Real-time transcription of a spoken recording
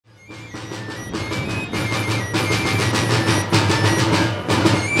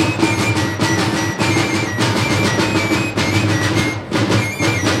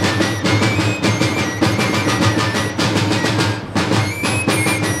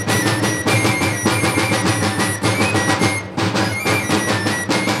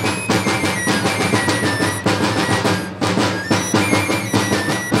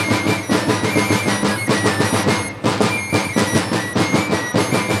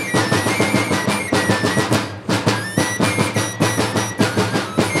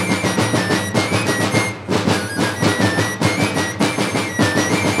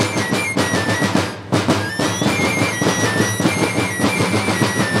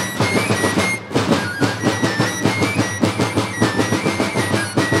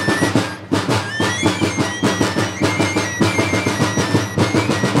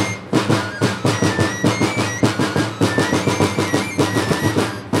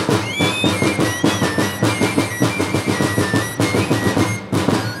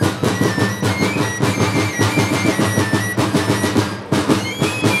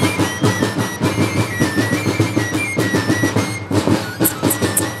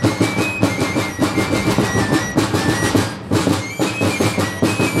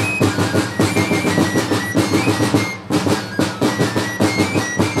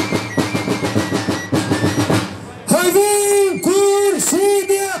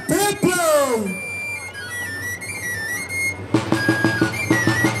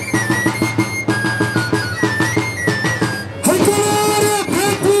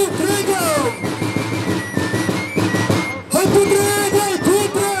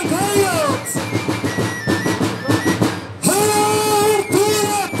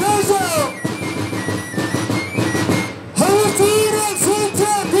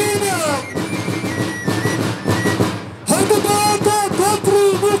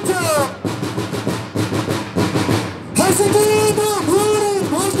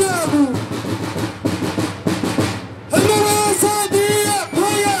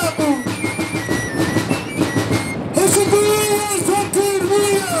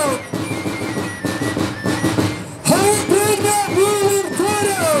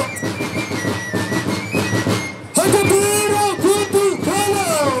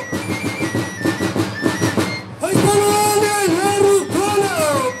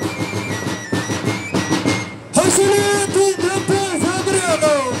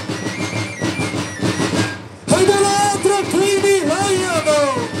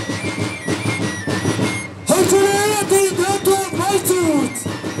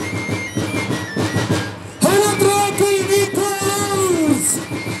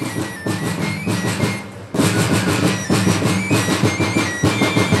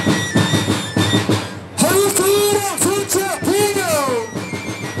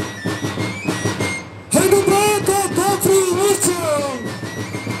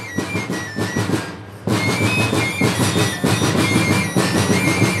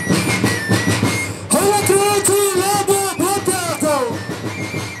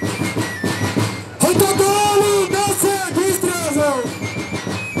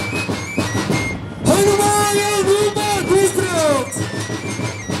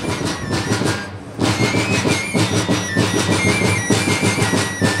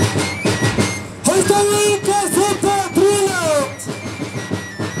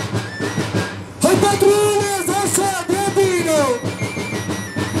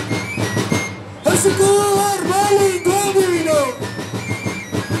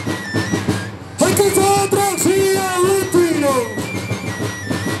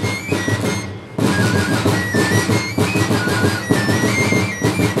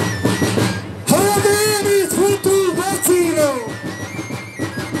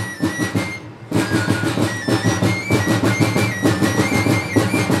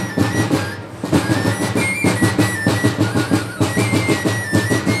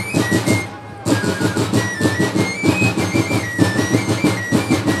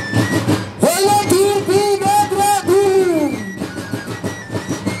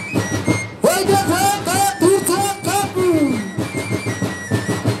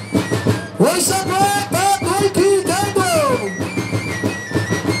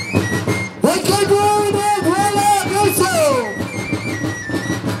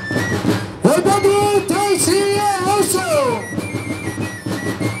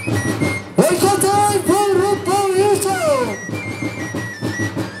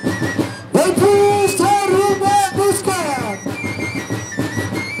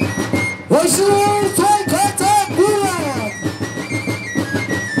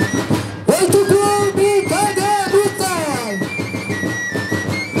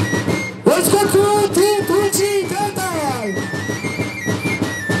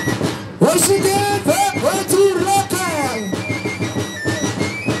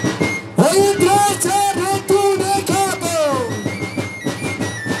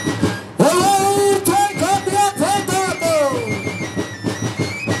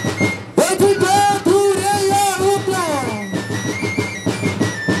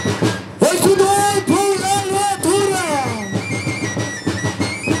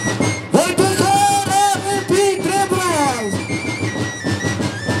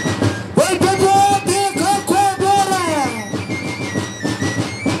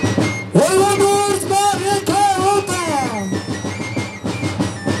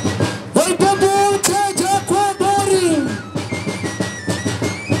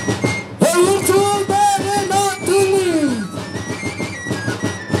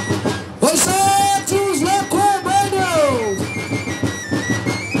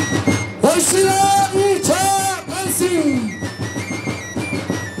și la Șipoteni.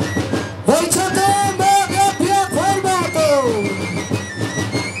 Voi ceata mea pe formată.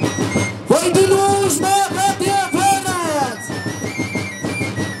 Voi din uși mea pe vănați.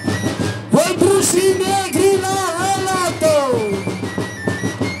 Voi brușii negri la alată.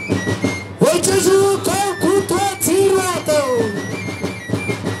 Voi ce jucau cu toții roată.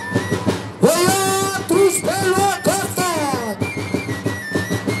 Voi atrus pe loc aftat.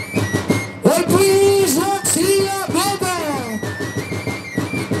 Voi pui joc și abodat.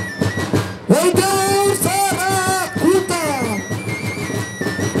 Voi de-au săracutat.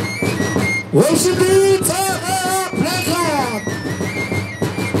 Voi și bița a plecat.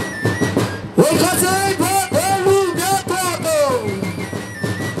 Voi ca să-i bate lumea toată.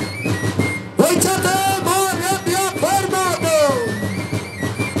 Voi ceata mare pe-a formată.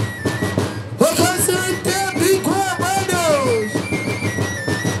 Voi că suntem din Comănești.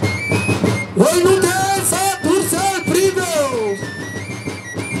 Voi nu te saturi să-l privești.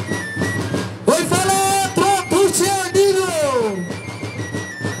 Voi fă la trotușenilor.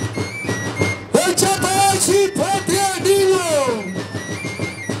 Voi ceata și pătenilor.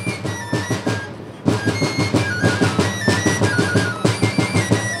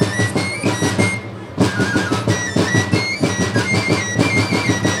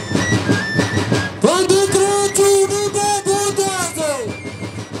 Voi de Crăciunul mă botează.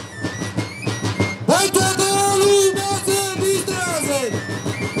 Voi toată lumea se distrează.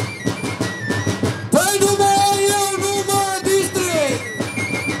 Păi numai eu nu mă distrez.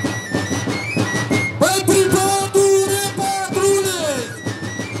 Păi prin pădure patrulez.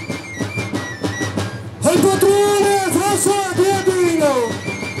 Hai patrulez așa de bine.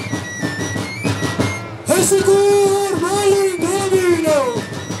 Hai sigur mai lângă mine.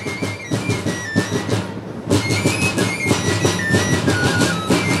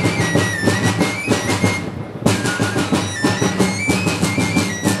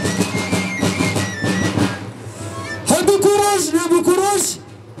 Hai bucuroși, nebucuroși,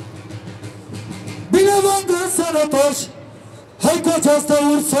 bine v-am găsit sănătoși. Hai cu această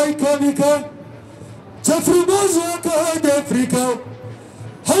ursoică mică, ce frumos joacă, hai de frică.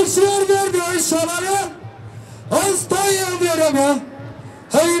 Hai și iar verde-i șalarea, asta e averea mea.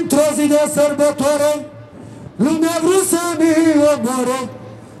 Hai într-o zi de sărbătoare, lumea vrut să-mi omoare.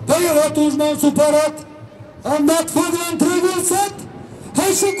 Păi eu atunci m-am supărat, am dat foc la întregul sat.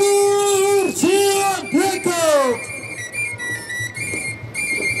 Hai și cu urci am plecat.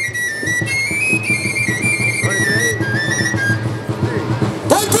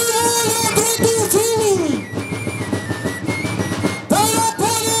 Păi cu la trotușului, pe la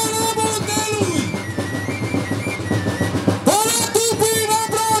pălăra muntelui, pe la tupina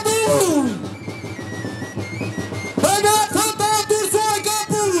bradului, pe mi-a fătat ursoi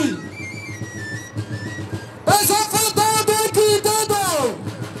capului, pe s-a fătat de chitădău,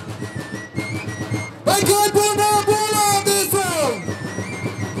 pe că-i până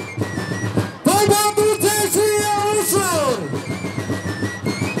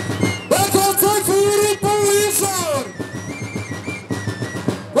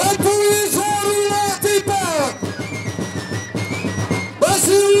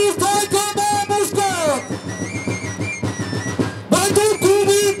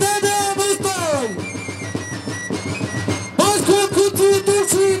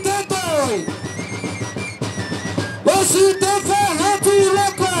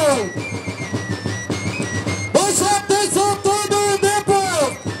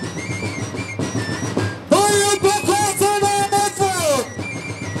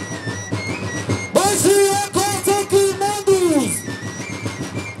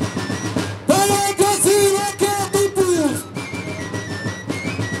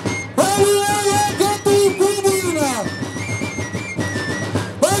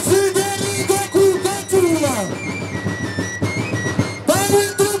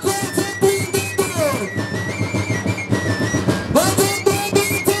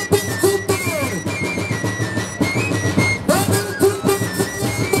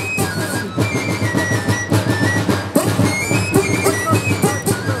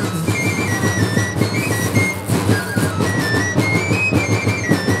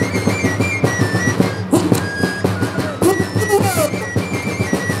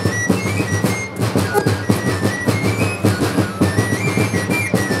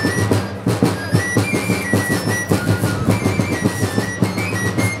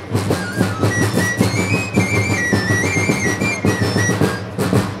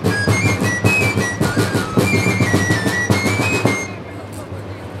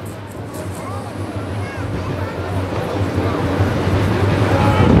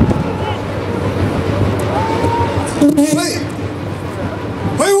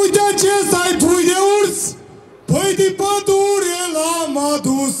Păi uite acesta-i pui de urs. Păi din pădure l-am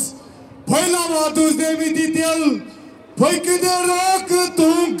adus. Păi l-am adus de mititel. Păi când era cât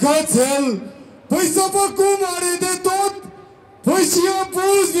un cățel. Păi s-a făcut mare de tot. Păi și a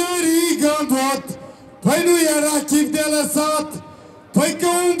pus verigă în bot. Păi nu era chip de lăsat. Păi că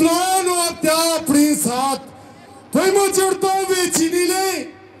umbla noaptea prin sat. Păi mă certau vecinile.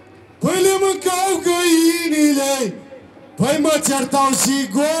 Păi le mâncau găinile. Păi mă certau și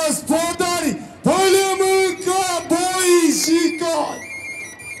gospodari. Păi le mânca băi și cai.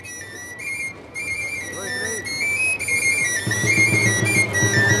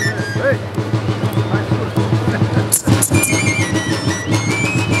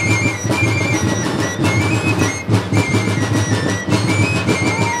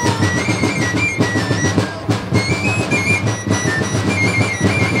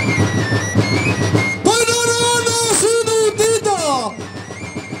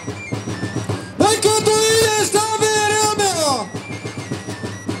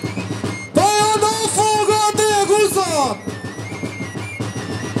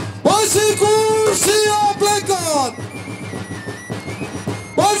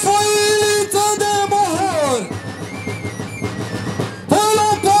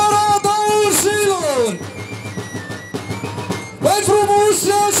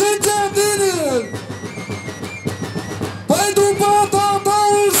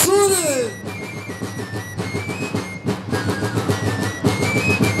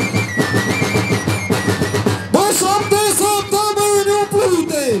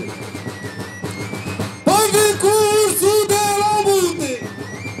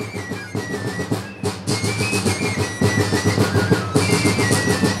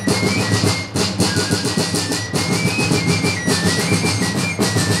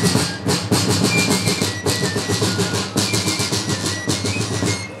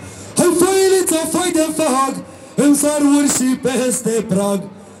 Îmi sar urși peste prag.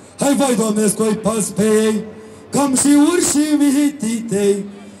 Hai vai, Doamne, scoi pas pe ei, cam și urși mititei.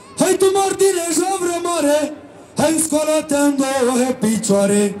 Hai tu, martire, javră mare, hai scoală-te în două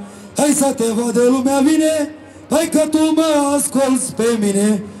picioare. Hai să te vadă lumea bine, hai că tu mă asculți pe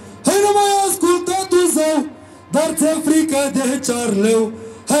mine. Hai nu mai asculta tu zău, dar ți-e frică de cearlău.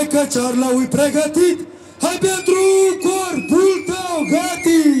 Hai că cearlău-i pregătit, hai pentru corpul tău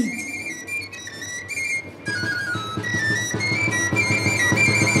gătit.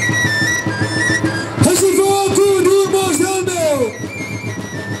 Hai și focul urmoșul meu,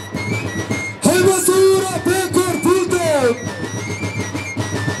 hai măsura pe corpul tău.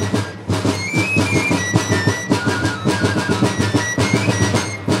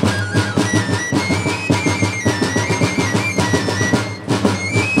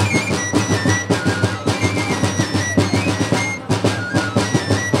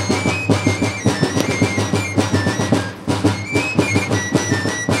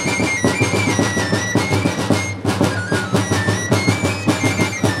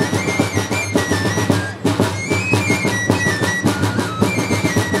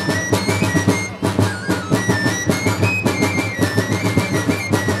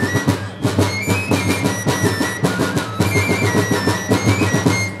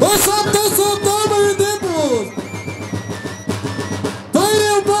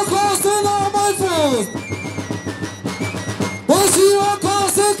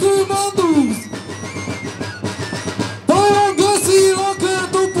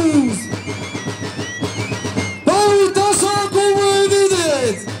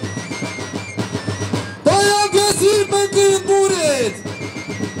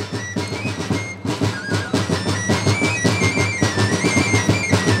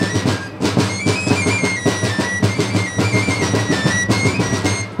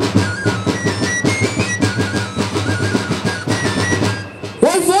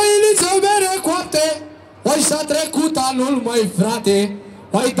 Anul, măi frate,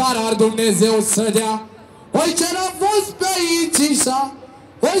 oi dar ar Dumnezeu să dea, oi ce n-a fost pe aici așa,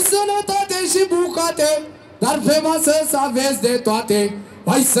 oi sănătate și bucate, dar pe masă să aveți de toate,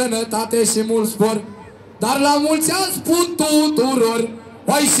 oi sănătate și mult spor, dar la mulți ani spun tuturor,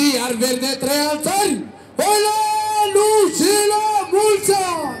 oi și iar verde trei altări, oi la anul și la mulți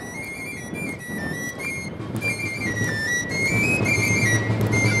ani!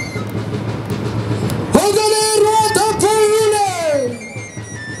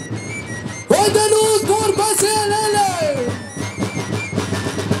 Unde nu-ți vorba selele,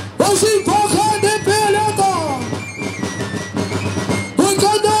 o și-mi facă de pe leata,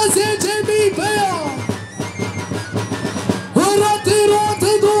 încă dă 10.000 pe ea,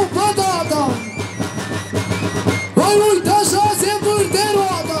 roate după data, o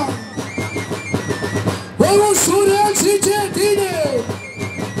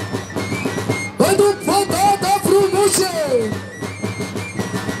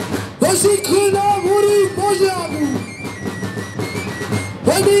Păi și când a murit moșneagul,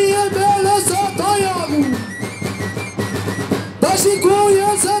 păi mie mi-a lăsat aiagul, dar și cu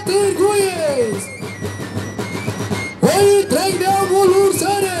el să târguiesc, păi întreg neamul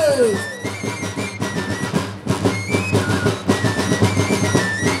ursăresc.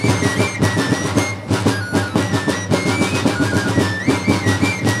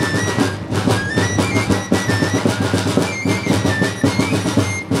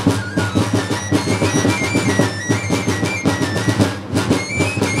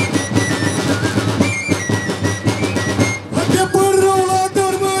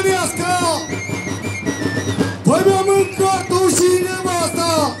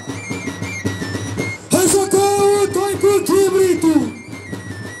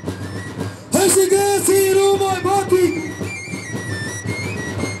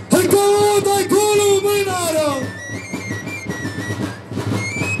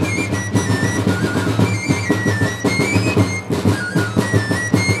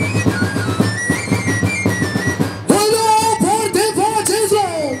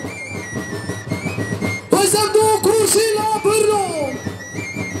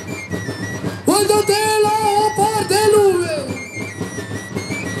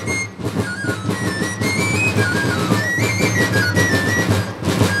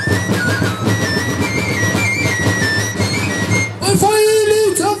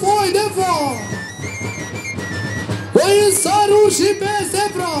 Și peste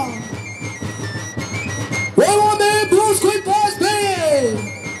front, o oameni bruscui poți pe ei,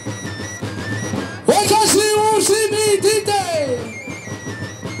 o ca și uși mitite,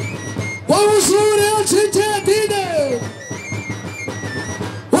 o ușurel și cetine,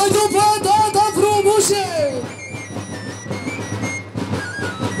 o după data frumușe.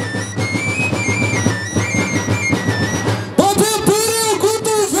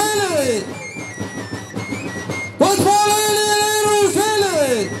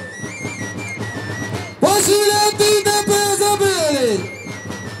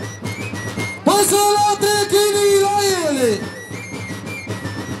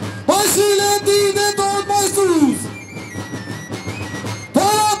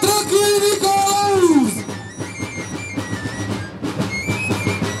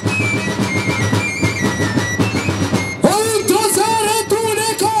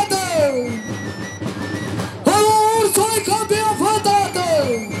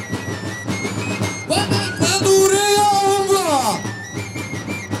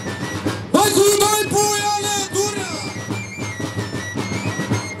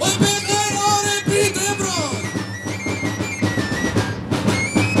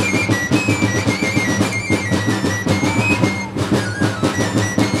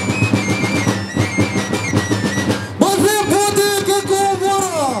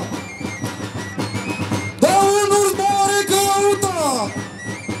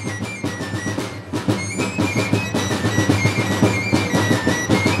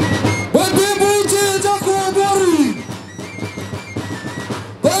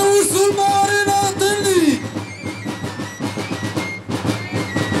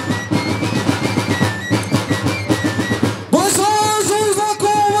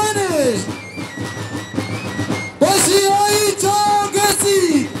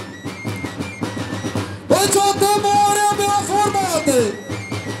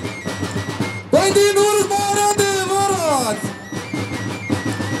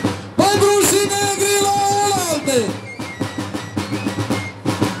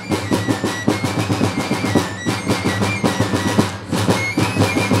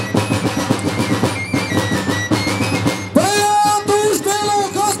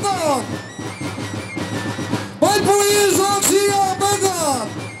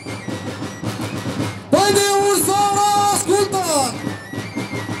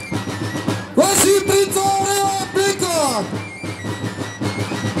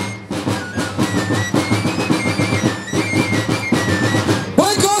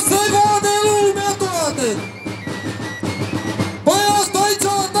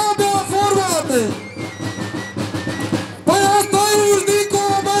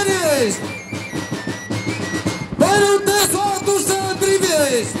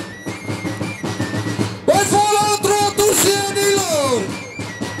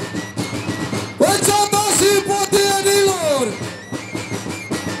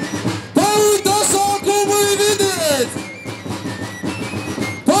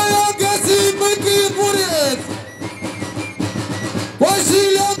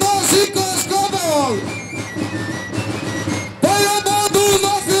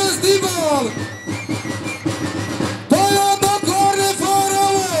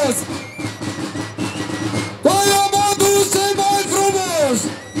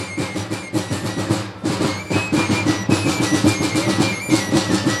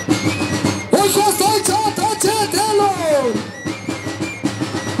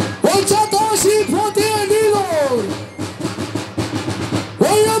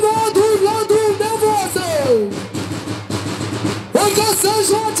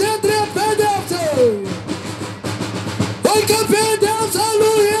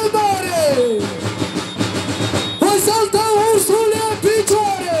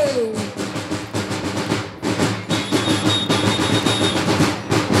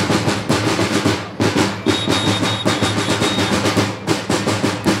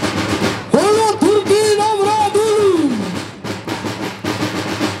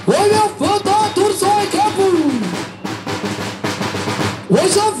 O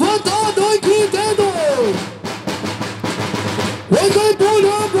să-mi făta doi câte doi. O că-i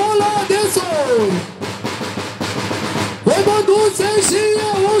bună bola de sol. O mă duce și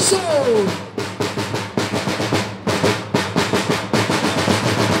eu ușor.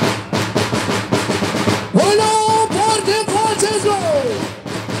 O la o parte faceți voi.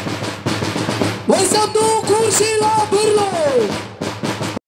 O să-mi duc curși la